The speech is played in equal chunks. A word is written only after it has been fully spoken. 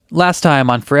Last time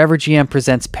on Forever GM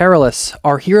Presents Perilous,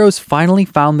 our heroes finally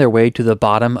found their way to the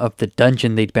bottom of the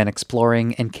dungeon they'd been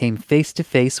exploring and came face to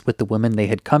face with the woman they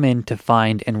had come in to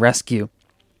find and rescue.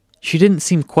 She didn't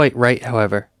seem quite right,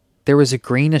 however. There was a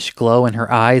greenish glow in her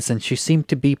eyes and she seemed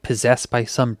to be possessed by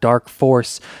some dark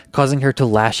force, causing her to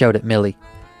lash out at Millie.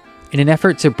 In an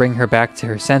effort to bring her back to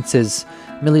her senses,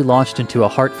 Millie launched into a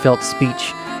heartfelt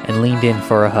speech and leaned in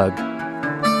for a hug.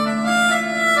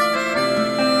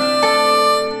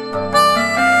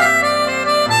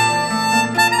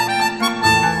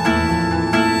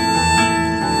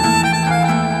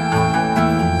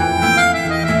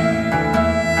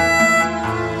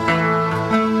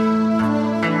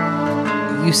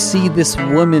 You see this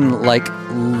woman,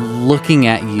 looking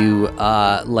at you,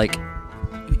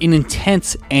 in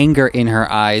intense anger in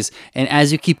her eyes. And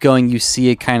as you keep going, you see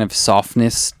a kind of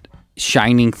softness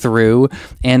shining through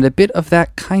and a bit of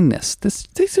that kindness.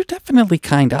 These are definitely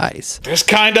kind eyes. There's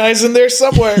kind eyes in there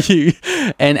somewhere.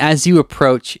 And as you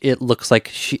approach, it looks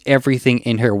like everything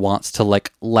in her wants to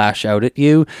lash out at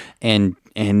you and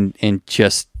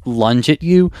just lunge at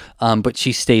you. But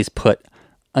she stays put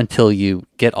until you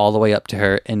get all the way up to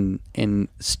her and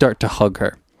start to hug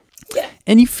her. Yeah.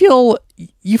 And you feel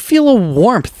a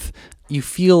warmth. You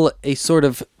feel a sort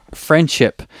of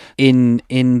friendship in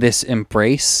this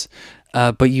embrace,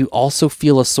 but you also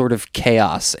feel a sort of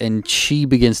chaos, and she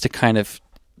begins to kind of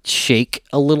shake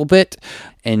a little bit,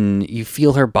 and you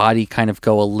feel her body kind of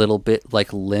go a little bit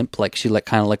limp, like she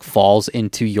kind of falls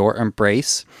into your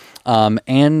embrace.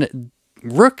 And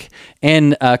Rook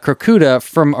and Krakuda,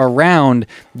 from around,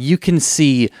 you can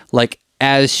see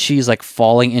as she's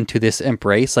falling into this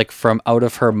embrace, from out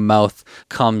of her mouth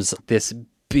comes this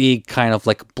big kind of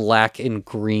black and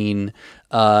green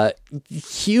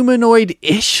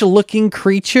humanoid-ish looking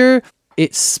creature.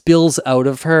 It spills out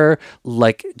of her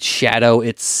like shadow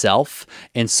itself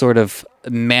and sort of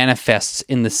manifests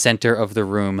in the center of the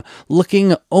room,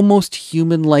 looking almost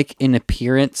human-like in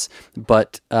appearance,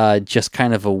 but just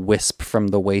kind of a wisp from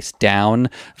the waist down.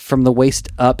 From the waist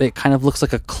up, it kind of looks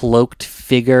like a cloaked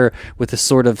figure with a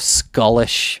sort of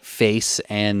skullish face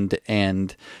and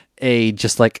a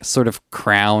just sort of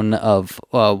crown of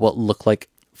what look like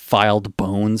filed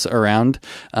bones around,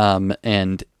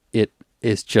 and it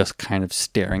is just kind of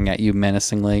staring at you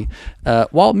menacingly,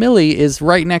 while Millie is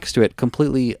right next to it,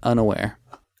 completely unaware.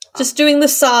 Just doing the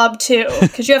sob, too,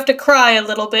 because you have to cry a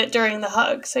little bit during the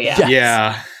hug, so yeah. Yes.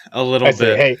 Yeah, a little bit.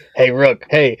 Say, hey, Rook,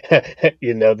 hey,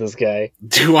 you know this guy.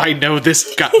 Do I know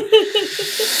this guy?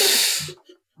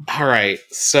 All right,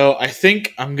 so I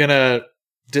think I'm gonna...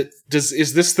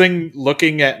 is this thing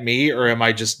looking at me, or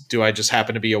do I just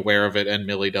happen to be aware of it and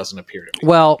Millie doesn't appear to me?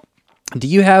 Well, do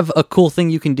you have a cool thing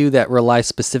you can do that relies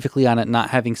specifically on it not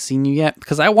having seen you yet?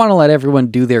 Because I want to let everyone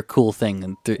do their cool thing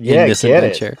in this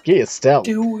adventure. Get it, stealth.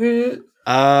 Do it.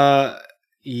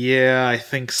 Yeah, I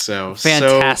think so.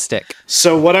 Fantastic.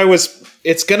 So what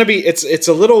it's gonna be, it's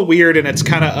a little weird, and it's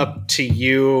kind of up to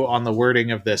you on the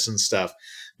wording of this and stuff.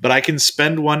 But I can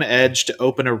spend one edge to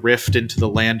open a rift into the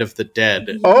land of the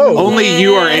dead. Oh, Only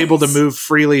you are able to move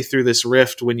freely through this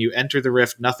rift. When you enter the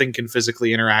rift, nothing can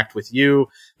physically interact with you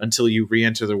until you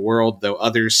re-enter the world, though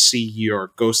others see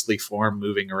your ghostly form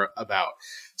moving about.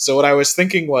 So what I was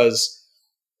thinking was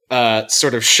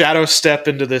sort of shadow step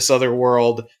into this other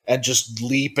world and just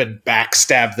leap and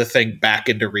backstab the thing back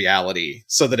into reality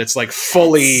so that it's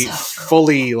fully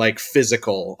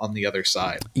physical on the other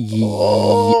side.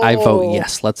 I vote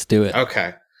yes. Let's do it.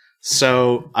 Okay.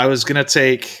 So I was going to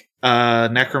take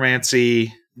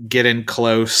necromancy, get in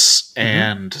close,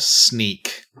 and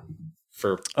sneak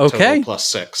for total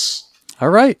 +6. All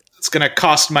right. It's going to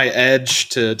cost my edge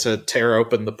to tear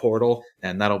open the portal,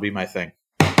 and that'll be my thing.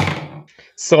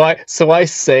 So I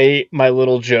say my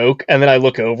little joke, and then I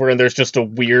look over, and there's just a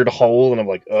weird hole, and I'm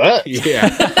like,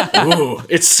 Yeah. Ooh,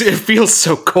 it feels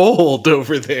so cold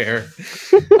over there.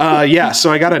 Yeah,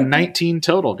 so I got a 19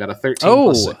 total, got a 13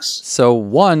 +6. So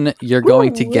 1, you're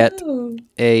going to get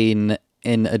an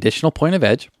additional point of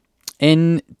edge.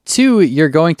 And 2, you're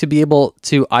going to be able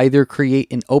to either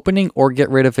create an opening or get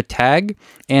rid of a tag.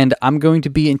 And I'm going to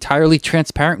be entirely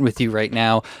transparent with you right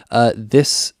now.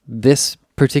 This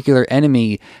particular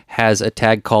enemy has a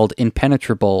tag called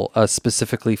Impenetrable,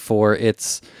 specifically for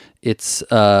its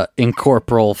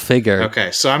incorporeal figure.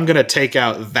 Okay, so I'm going to take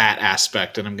out that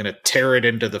aspect, and I'm going to tear it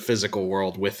into the physical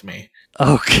world with me.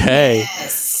 Okay.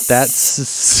 Yes. That's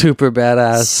super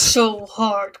badass. So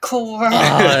hardcore.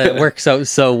 It works out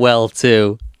so well,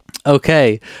 too.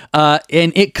 Okay.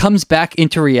 And it comes back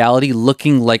into reality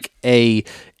looking like a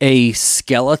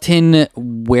skeleton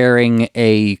wearing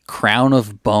a crown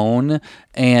of bone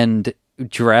and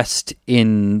dressed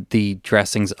in the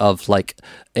dressings of like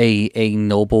a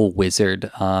noble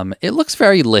wizard. It looks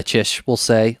very lichish, we'll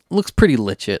say. Looks pretty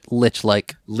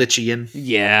lich-like. Lichian.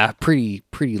 Yeah, pretty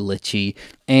lichy.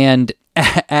 And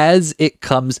as it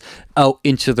comes out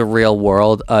into the real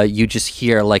world, you just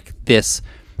hear like this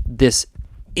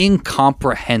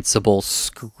incomprehensible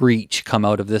screech come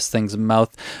out of this thing's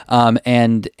mouth,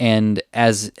 and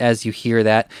as you hear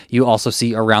that, you also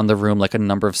see around the room like a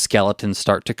number of skeletons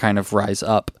start to kind of rise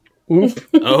up. Oop.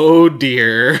 Oh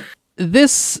dear.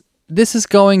 This is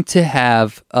going to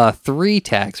have 3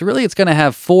 tags. Really, it's going to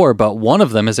have 4, but one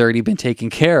of them has already been taken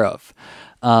care of.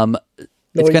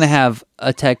 It's going to have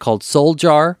a tag called Soul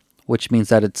Jar, which means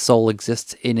that its soul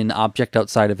exists in an object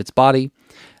outside of its body.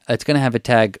 It's going to have a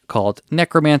tag called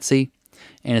Necromancy,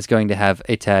 and it's going to have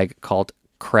a tag called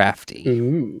Crafty.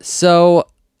 Ooh. So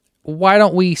why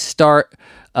don't we start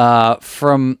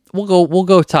from... We'll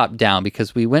go top down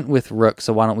because we went with Rook,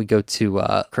 so why don't we go to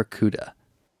Krakuda?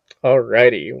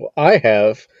 Alrighty. Well, I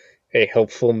have a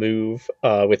helpful move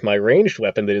with my ranged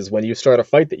weapon that is when you start a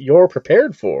fight that you're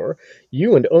prepared for,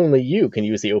 you and only you can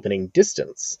use the opening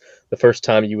distance. The first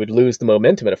time you would lose the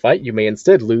momentum in a fight, you may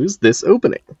instead lose this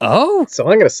opening. Oh! So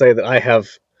I'm going to say that I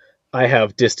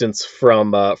have distance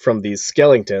from these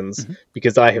skeletons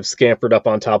because I have scampered up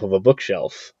on top of a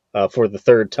bookshelf for the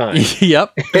 3rd time.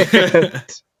 Yep.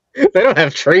 They don't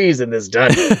have trees in this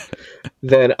dungeon.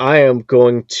 Then I am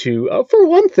going to, for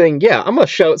one thing, I'm going to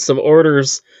shout some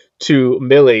orders to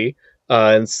Millie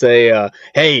and say,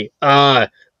 hey,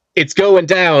 it's going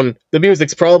down. The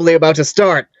music's probably about to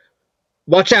start.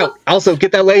 Watch out. Also,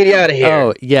 get that lady out of here.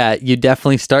 Oh, yeah, you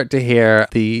definitely start to hear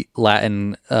the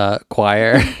Latin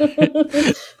choir.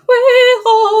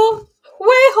 Way-ho,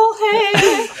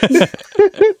 hey.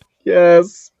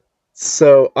 Yes.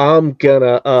 So I'm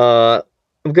gonna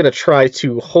try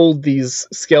to hold these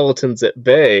skeletons at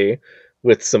bay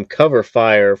with some cover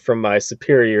fire from my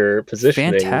superior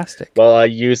positioning. Fantastic. While I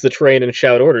use the terrain and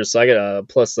shout orders, so I get a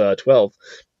plus 12.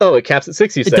 Oh, it caps at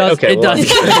 6, you say? Okay, it does.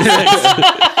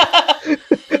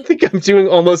 I think I'm doing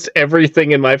almost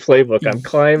everything in my playbook. I'm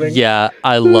climbing. Yeah,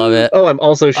 I love it. Oh, I'm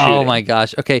also shooting. Oh my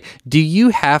gosh. Okay, do you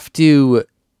have to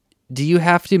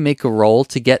make a roll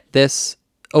to get this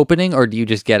opening, or do you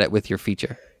just get it with your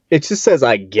feature? It just says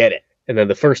I get it. And then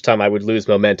the first time I would lose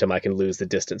momentum, I can lose the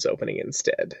distance opening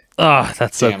instead. Oh,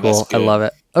 that's so Damn, cool. that's I good. love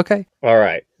it. Okay. All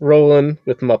right, rolling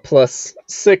with my plus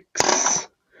 6.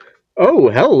 Oh,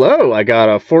 hello. I got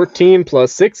a 14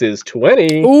 plus 6 is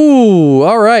 20. Ooh,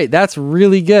 all right. That's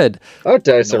really good. Oh,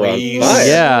 dice are on Nice. fire.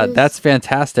 Yeah, that's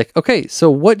fantastic. Okay, so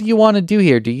what do you want to do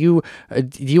here? Do you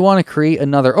want to create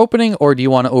another opening, or do you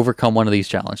want to overcome one of these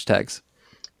challenge tags?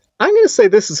 I'm going to say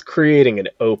this is creating an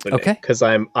opening. Okay. Because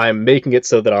I'm making it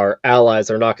so that our allies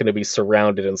are not going to be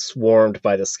surrounded and swarmed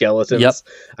by the skeletons. Yep.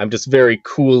 I'm just very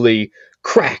coolly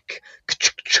crack,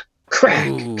 crack,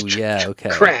 Ooh, yeah, okay.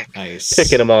 crack. Nice.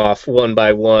 Picking them off one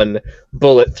by one,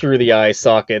 bullet through the eye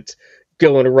socket,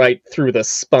 going right through the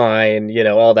spine,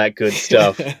 all that good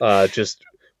stuff. Just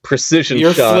precision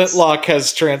Your shots. flintlock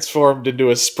has transformed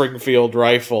into a Springfield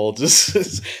rifle.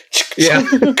 Just Yeah,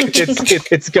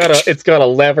 it's got a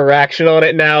lever action on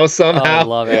it now Oh, I somehow.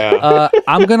 love it. Yeah.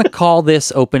 I'm going to call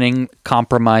this opening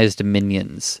Compromised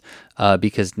Minions,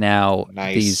 because now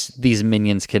Nice. these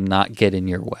minions cannot get in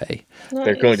your way.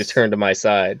 They're going to turn to my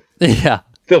side. Yeah.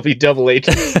 They'll be double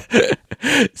agents.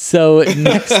 So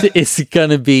next is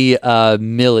going to be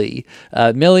Millie.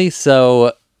 Millie,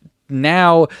 so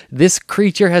now this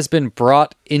creature has been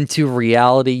brought into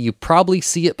reality. You probably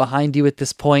see it behind you at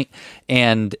this point,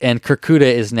 and Krakuda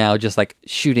is now just like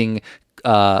shooting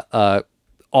all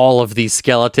of these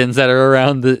skeletons that are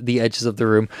around the edges of the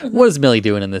room. What is Millie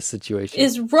doing in this situation?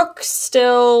 Is Rook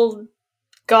still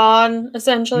gone,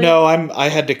 essentially? No, I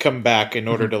had to come back in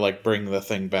order to like bring the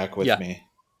thing back with Yeah. me.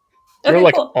 Okay, You're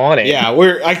like cool. on it. Yeah,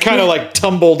 I kind of like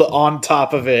tumbled on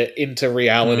top of it into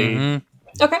reality. Mhm.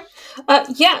 Okay.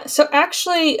 So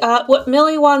actually, what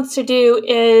Millie wants to do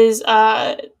is,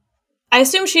 I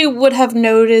assume she would have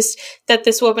noticed that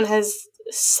this woman has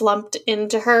slumped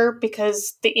into her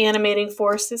because the animating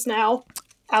force is now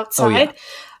outside. Oh, yeah.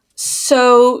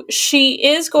 So she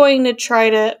is going to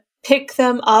try to pick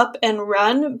them up and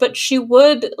run, but she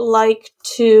would like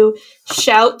to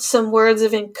shout some words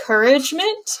of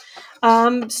encouragement,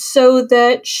 so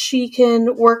that she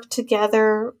can work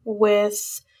together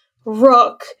with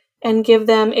Rook and give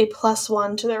them a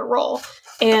 +1 to their roll.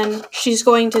 And she's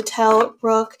going to tell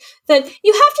Rook that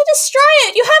you have to destroy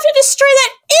it! You have to destroy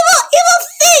that evil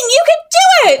thing! You can do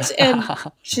it!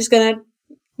 And she's going to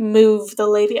move the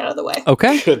lady out of the way.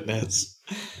 Okay. Goodness.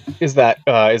 Is that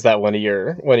one of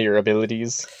your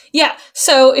abilities? Yeah,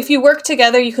 so if you work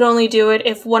together, you can only do it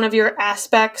if one of your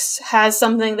aspects has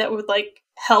something that would, like,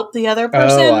 help the other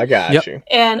person. Oh, I got Yep. you.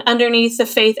 And underneath the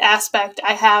faith aspect,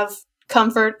 I have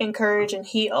comfort, encourage, and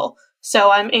heal.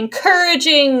 So I'm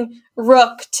encouraging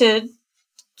Rook to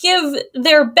give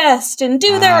their best and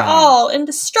do their all and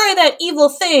destroy that evil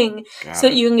thing so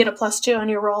that you can get a +2 on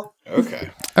your roll.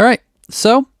 Okay. All right.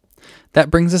 So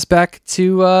that brings us back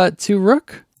to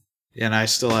Rook. Yeah, and I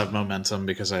still have momentum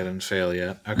because I didn't fail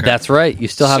yet. Okay. That's right. You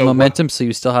still have So momentum, so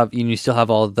you still have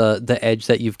all the edge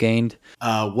that you've gained.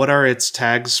 What are its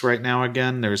tags right now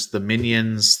again? There's the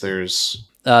minions, there's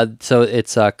So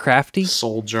it's crafty,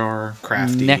 Soul Jar,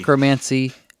 Crafty.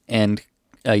 necromancy, and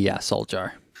Soul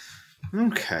Jar.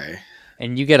 Okay.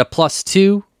 And you get a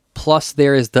 +2. Plus,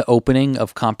 there is the opening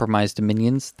of compromised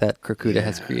minions that Krakuda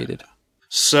has created.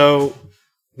 So,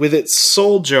 with its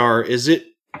Soul Jar, is it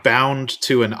bound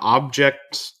to an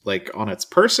object, like, on its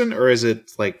person, or is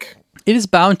it, like... It is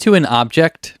bound to an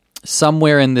object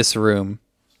somewhere in this room.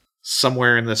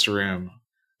 Somewhere in this room.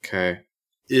 Okay.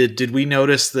 Did we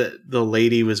notice that the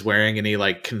lady was wearing any,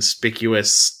 like,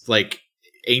 conspicuous, like,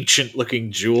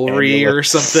 ancient-looking jewelry or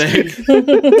something?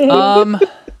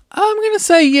 I'm gonna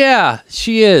say yeah,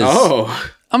 she is.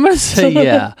 Oh. I'm gonna say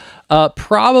yeah.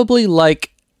 Probably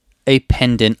like a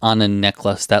pendant on a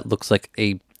necklace that looks like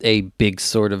a big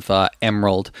sort of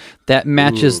emerald that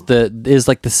matches is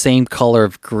like the same color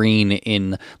of green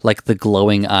in like the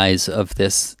glowing eyes of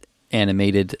this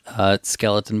animated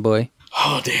skeleton boy.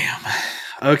 Oh, damn.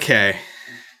 Okay.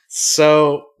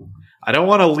 So, I don't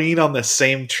want to lean on the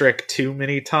same trick too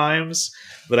many times,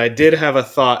 but I did have a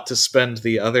thought to spend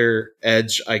the other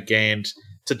edge I gained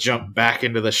to jump back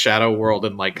into the shadow world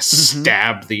and, like,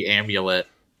 stab the amulet.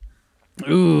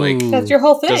 Ooh. Like, That's your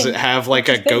whole thing. does it have, like,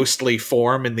 a ghostly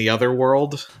form in the other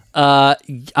world?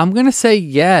 I'm gonna say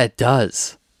yeah, it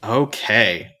does.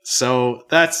 Okay. So,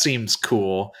 that seems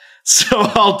cool. So,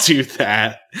 I'll do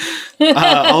that.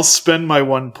 I'll spend my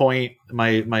 1 point,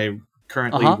 my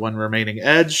currently one remaining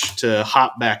edge to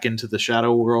hop back into the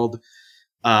shadow world.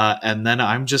 And then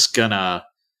I'm just gonna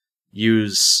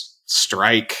use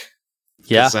strike.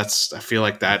 Yeah. I feel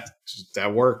like that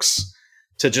works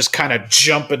to just kind of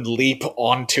jump and leap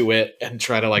onto it and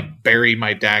try to like bury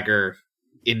my dagger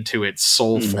into its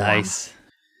soul form. Nice.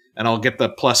 And I'll get the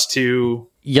 +2.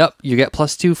 Yep, you get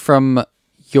 +2 from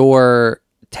your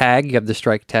tag. You have the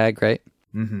strike tag, right?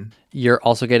 Mm-hmm. You're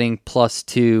also getting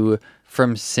 +2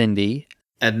 from Cindy.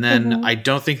 And then I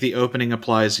don't think the opening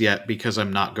applies yet because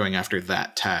I'm not going after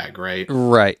that tag, right?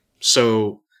 Right.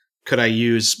 So could I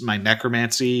use my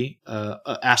necromancy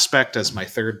aspect as my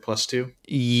third +2?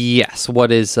 Yes.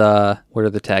 What are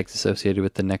the tags associated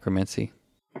with the necromancy?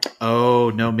 Oh,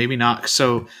 no, maybe not.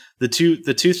 So the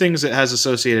two things it has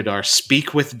associated are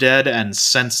speak with dead and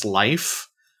sense life.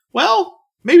 Well,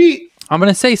 maybe I'm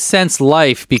going to say sense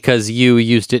life because you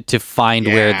used it to find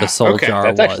where the soul jar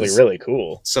That's was. actually really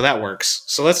cool. so that works.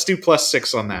 So let's do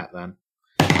 +6 on that then.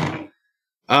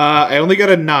 I only got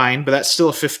a 9, but that's still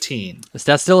a 15.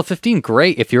 That's still a 15.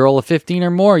 Great. If you roll a 15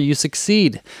 or more, you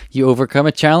succeed. You overcome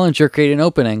a challenge or create an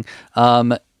opening.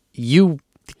 You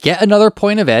get another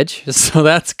point of edge, so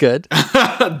that's good.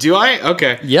 Do I?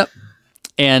 Okay. Yep.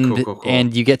 And Cool.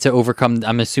 and you get to overcome.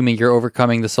 I'm assuming you're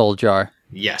overcoming the soul jar.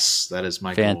 Yes, that is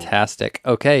my goal. Fantastic.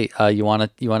 Okay. You wanna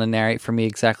narrate for me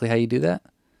exactly how you do that?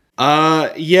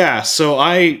 Yeah. So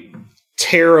I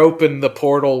tear open the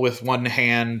portal with one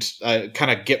hand,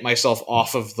 kind of get myself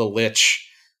off of the lich,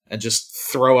 and just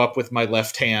throw up with my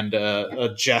left hand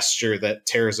a gesture that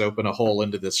tears open a hole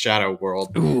into this shadow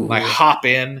world. Ooh. I hop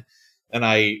in and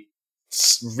I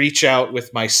reach out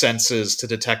with my senses to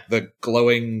detect the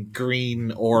glowing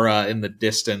green aura in the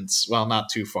distance. Well, not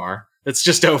too far. It's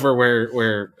just over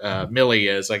where Millie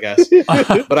is, I guess.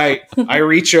 But I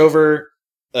reach over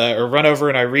or run over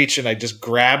and I reach and I just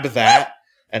grab that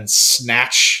and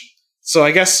snatch. So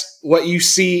I guess what you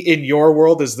see in your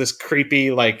world is this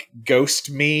creepy like ghost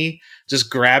me just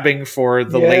grabbing for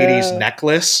the lady's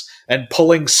necklace and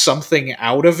pulling something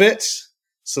out of it.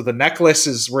 So the necklace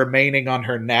is remaining on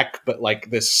her neck, but like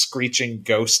this screeching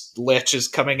ghost lich is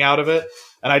coming out of it.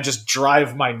 And I just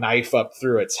drive my knife up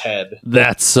through its head.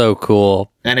 That's so cool.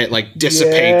 And it like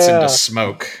dissipates into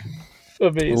smoke.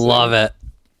 Amazing. Love it.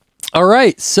 All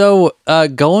right, so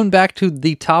going back to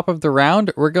the top of the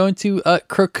round, we're going to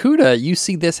Krakuda. You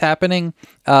see this happening.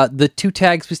 The two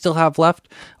tags we still have left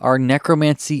are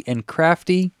Necromancy and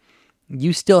Crafty.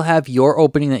 You still have your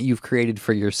opening that you've created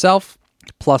for yourself,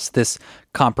 plus this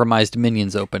Compromised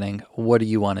Minions opening. What do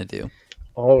you want to do?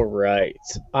 All right.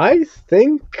 I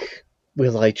think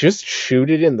will I just shoot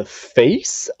it in the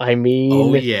face? I mean,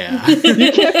 Oh yeah.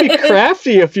 you can't be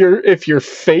crafty if your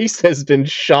face has been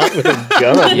shot with a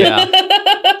gun. Yeah.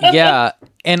 Yeah.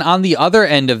 And on the other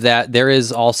end of that, there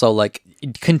is also like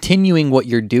continuing what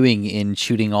you're doing in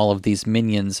shooting all of these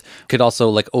minions could also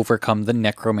like overcome the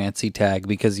necromancy tag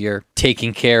because you're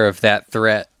taking care of that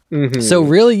threat. Mhm. So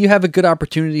really, you have a good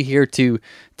opportunity here to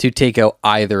take out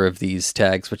either of these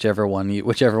tags, whichever one you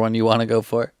want to go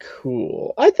for.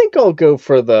 Cool. I think I'll go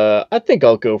for the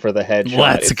headshot.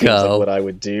 Let's It seems like go. what I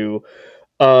would do.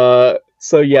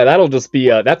 So yeah, that'll just be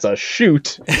that's a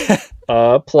shoot.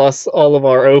 Plus all of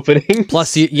our openings.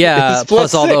 Plus, yeah, It's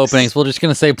plus plus all the 6. openings. We're just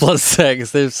gonna say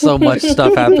 +6. There's so much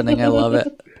stuff happening. I love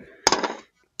it.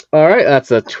 All right,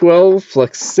 that's a 12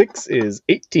 plus 6 is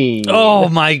 18. Oh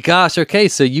my gosh. Okay,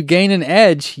 so you gain an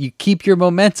edge, you keep your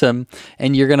momentum,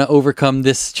 and you're going to overcome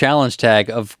this challenge tag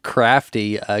of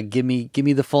crafty. Give me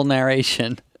the full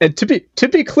narration. And to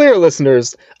be clear,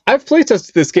 listeners, I've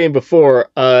playtested this game before.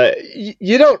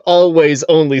 You don't always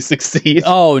only succeed.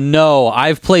 Oh no,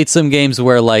 I've played some games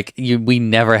where like we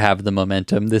never have the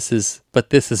momentum. This has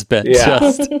been Yeah.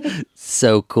 just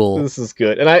so cool. This is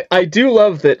good. And I do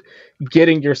love that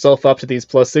getting yourself up to these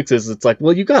 +6s, it's like,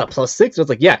 well, you got a +6. It's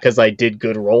like, yeah, because I did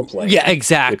good role play. Yeah,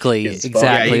 exactly. Which is fun. Yeah,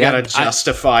 Exactly. you gotta I-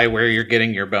 justify where you're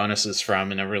getting your bonuses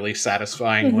from in a really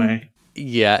satisfying way.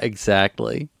 yeah,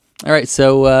 exactly. All right,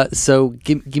 so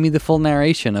give me the full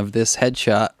narration of this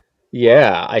headshot.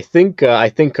 Yeah, I think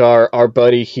our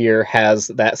buddy here has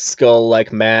that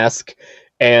skull-like mask,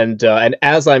 and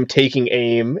as I'm taking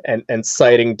aim and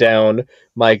sighting down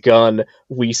my gun,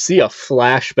 we see a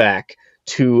flashback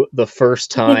to the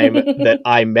first time that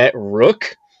I met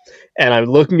Rook, and I'm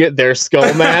looking at their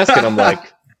skull mask, and I'm like,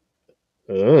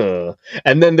 ugh.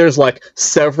 And then there's like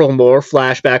several more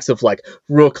flashbacks of like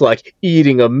Rook like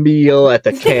eating a meal at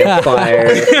the campfire,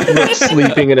 Rook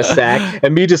sleeping in a sack,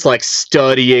 and me just like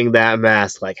studying that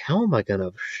mask. Like, how am I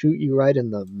gonna shoot you right in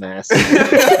the mask?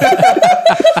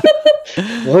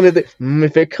 One of the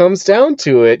if it comes down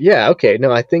to it, yeah, okay,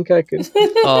 no, I think I could.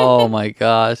 Oh my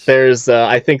gosh. There's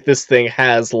I think this thing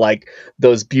has like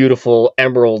those beautiful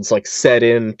emeralds like set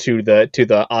into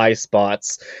the eye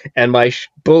spots, and my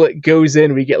bullet goes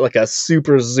in. We get like a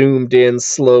super zoomed in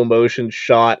slow motion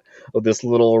shot of this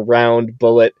little round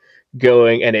bullet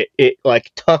going, and it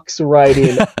like tucks right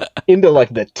in into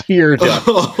like the tear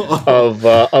duct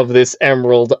of this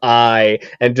emerald eye,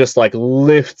 and just like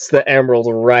lifts the emerald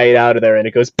right out of there, and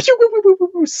it goes pew, pew, pew, pew,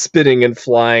 pew, spinning and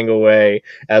flying away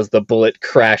as the bullet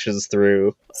crashes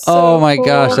through. Oh my cool.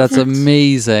 gosh, that's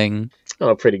amazing. Oh,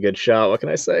 a pretty good shot, what can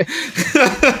I say? All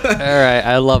right,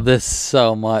 I love this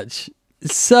so much.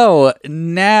 So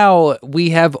now we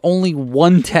have only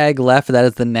one tag left. That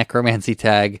is the necromancy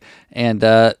tag. And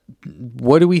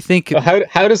what do we think?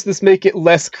 How does this make it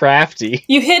less crafty?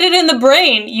 You hit it in the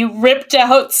brain. You ripped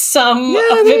out some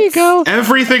Yeah, of there you its... go.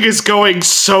 Everything is going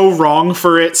so wrong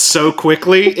for it so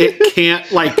quickly, it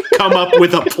can't like come up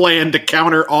with a plan to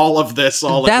counter all of this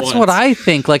all at once. That's what I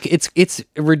think. Like it's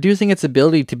reducing its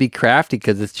ability to be crafty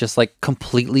because it's just like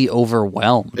completely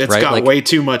overwhelmed. It's right? got Like, way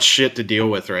too much shit to deal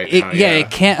with right now. yeah,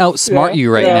 it can't outsmart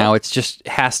you right Yeah. now. It's just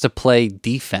has to play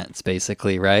defense,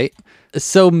 basically, right?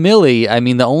 So Millie, I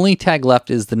mean, the only tag left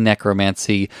is the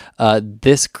necromancy.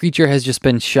 This creature has just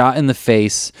been shot in the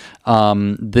face.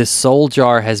 This soul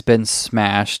jar has been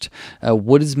smashed.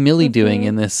 What is Millie doing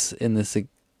in this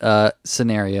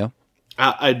scenario?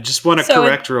 I just want to So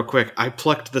correct real quick. I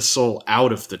plucked the soul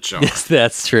out of the jar. Yes,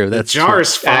 that's true. The That's jar true.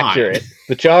 is fine. Accurate.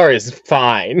 The jar is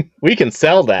fine. We can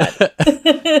sell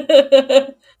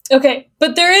that. Okay,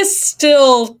 but there is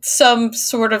still some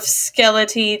sort of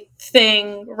skeleton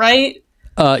thing, right?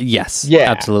 Yes. Yeah.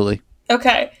 Absolutely.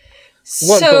 Okay.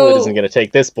 One bullet isn't going to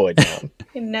take this boy down.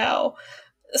 No.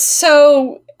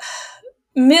 So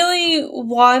Millie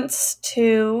wants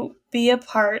to be a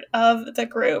part of the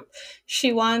group.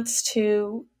 She wants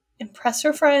to impress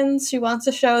her friends. She wants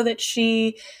to show that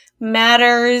she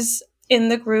matters in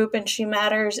the group and she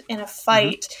matters in a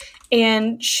fight.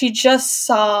 And she just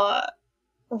saw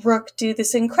Rook do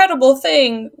this incredible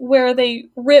thing where they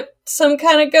ripped some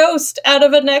kind of ghost out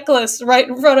of a necklace right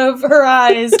in front of her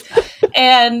eyes,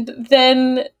 and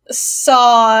then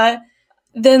saw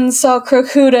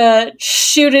Crocuta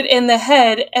shoot it in the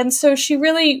head. And so she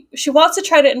wants to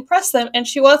try to impress them, and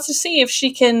she wants to see if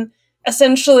she can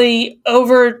essentially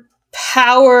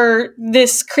overpower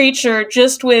this creature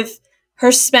just with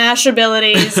her smash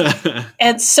abilities.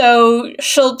 And so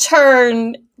she'll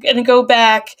turn and go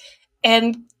back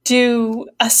and do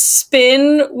a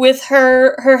spin with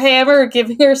her hammer,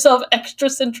 giving herself extra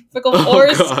centrifugal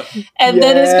force, God. and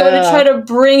then is going to Yeah. try to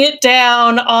bring it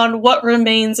down on what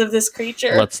remains of this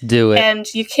creature. Let's do it. And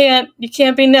you can't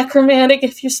be necromantic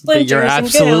if you splinters. You're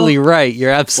absolutely right. You're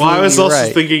absolutely Well, I was also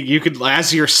right. thinking you could,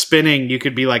 as you're spinning, you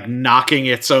could be like knocking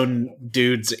its own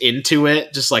dudes into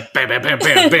it, just like bam, bam, bam,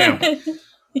 bam, bam,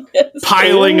 Yes.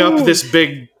 piling up Ooh. this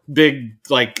big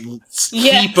like Yes.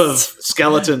 heap of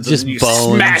skeletons, Just and you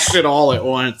bones. smash it all at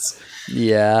once.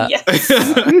 Yeah. Yes.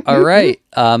 All right.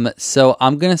 So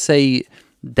I'm gonna say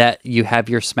that you have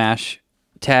your smash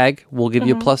tag. We'll give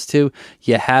you a +2.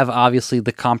 You have obviously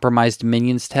the compromised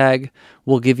minions tag.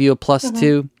 We'll give you a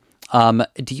 +2.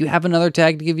 Do you have another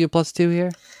tag to give you a +2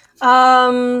 here?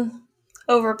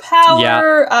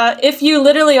 Overpower. If you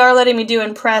literally are letting me do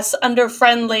impress under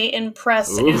friendly, impress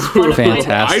is one of my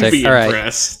Fantastic. I'd be All right.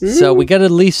 impressed. So we got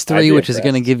at least I'd 3, be which is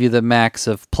going to impressed. give you the max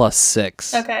of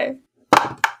 +6. Okay.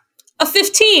 A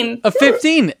 15. A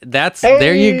 15.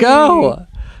 There you go.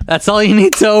 That's all you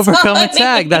need to overcome a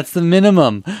tag. That's the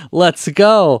minimum. Let's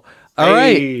go. All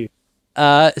right.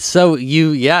 Hey. So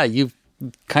you've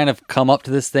kind of come up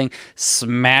to this thing,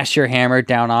 smash your hammer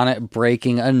down on it,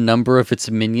 breaking a number of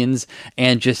its minions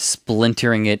and just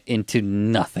splintering it into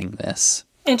nothingness.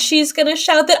 And she's gonna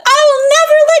shout that I will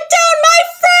never let down my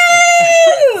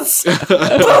friends!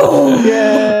 Boom!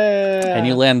 Yeah. And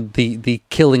you land the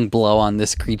killing blow on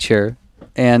this creature,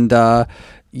 and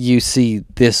you see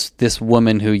this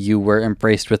woman who you were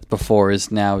embraced with before is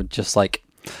now just like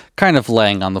kind of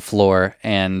laying on the floor.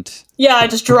 And Yeah, I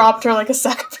just dropped her like a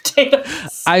sack of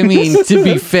potatoes. I mean, to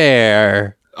be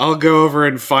fair, I'll go over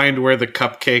and find where the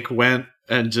cupcake went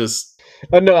and just.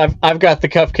 Oh no, I've got the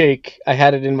cupcake. I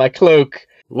had it in my cloak.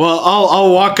 Well,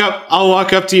 I'll walk up. I'll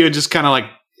walk up to you and just kind of like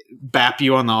bap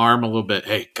you on the arm a little bit.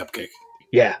 Hey, cupcake.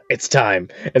 Yeah, it's time.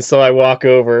 And so I walk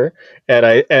over and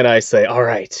I say, "All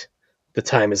right, the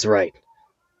time is right,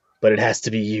 but it has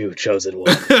to be you, chosen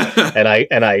one." and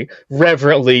I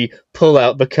reverently pull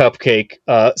out the cupcake,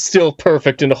 still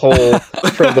perfect and whole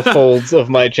from the folds of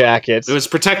my jacket. It was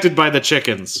protected by the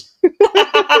chickens.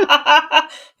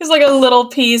 There's like a little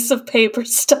piece of paper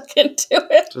stuck into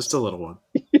it. Just a little one.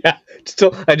 Yeah,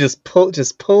 I just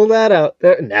pull that out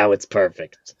there. Now it's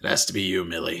perfect. It has to be you,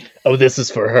 Millie. Oh, this is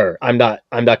for her. I'm not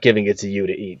giving it to you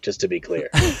to eat. Just to be clear.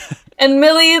 And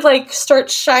Millie like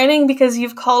starts shining because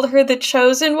you've called her the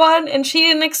chosen one, and she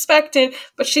didn't expect it,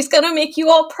 but she's gonna make you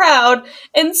all proud.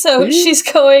 And so she's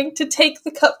going to take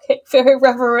the cupcake very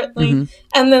reverently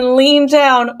and then lean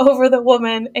down over the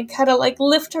woman and kind of like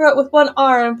lift her up with one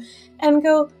arm and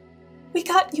go, "We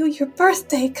got you your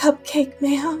birthday cupcake,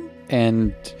 ma'am."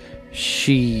 and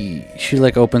she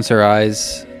like opens her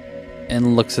eyes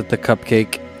and looks at the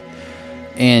cupcake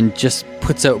and just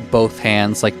puts out both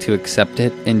hands like to accept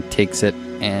it and takes it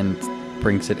and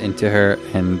brings it into her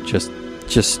and just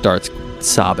starts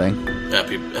sobbing.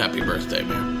 Happy birthday,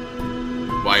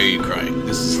 ma'am. Why are you crying?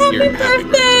 This is Happy your happy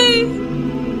birthday. birthday!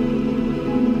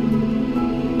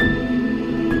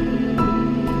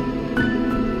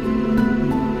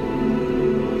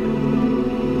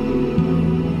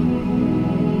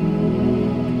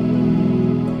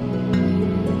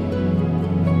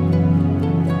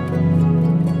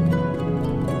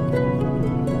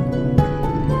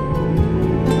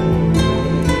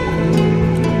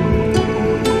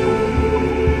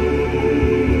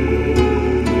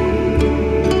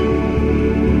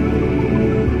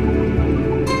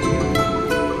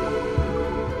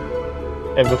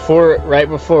 And right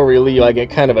before we leave, I get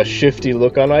kind of a shifty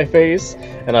look on my face,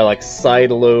 and I like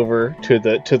sidle over to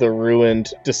the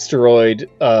ruined, destroyed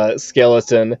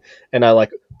skeleton, and I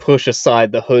like push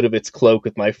aside the hood of its cloak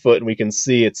with my foot, and we can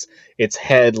see its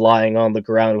head lying on the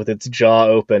ground with its jaw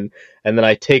open. And then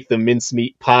I take the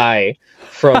mincemeat pie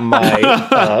from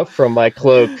my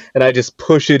cloak, and I just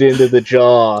push it into the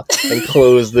jaw and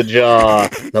close the jaw.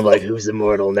 And I'm like, "Who's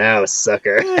immortal now,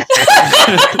 sucker?"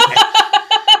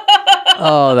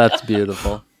 Oh, that's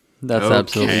beautiful. That's Okay.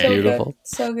 absolutely So beautiful. good.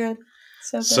 So good.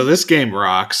 So good. So this game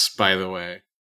rocks, by the way.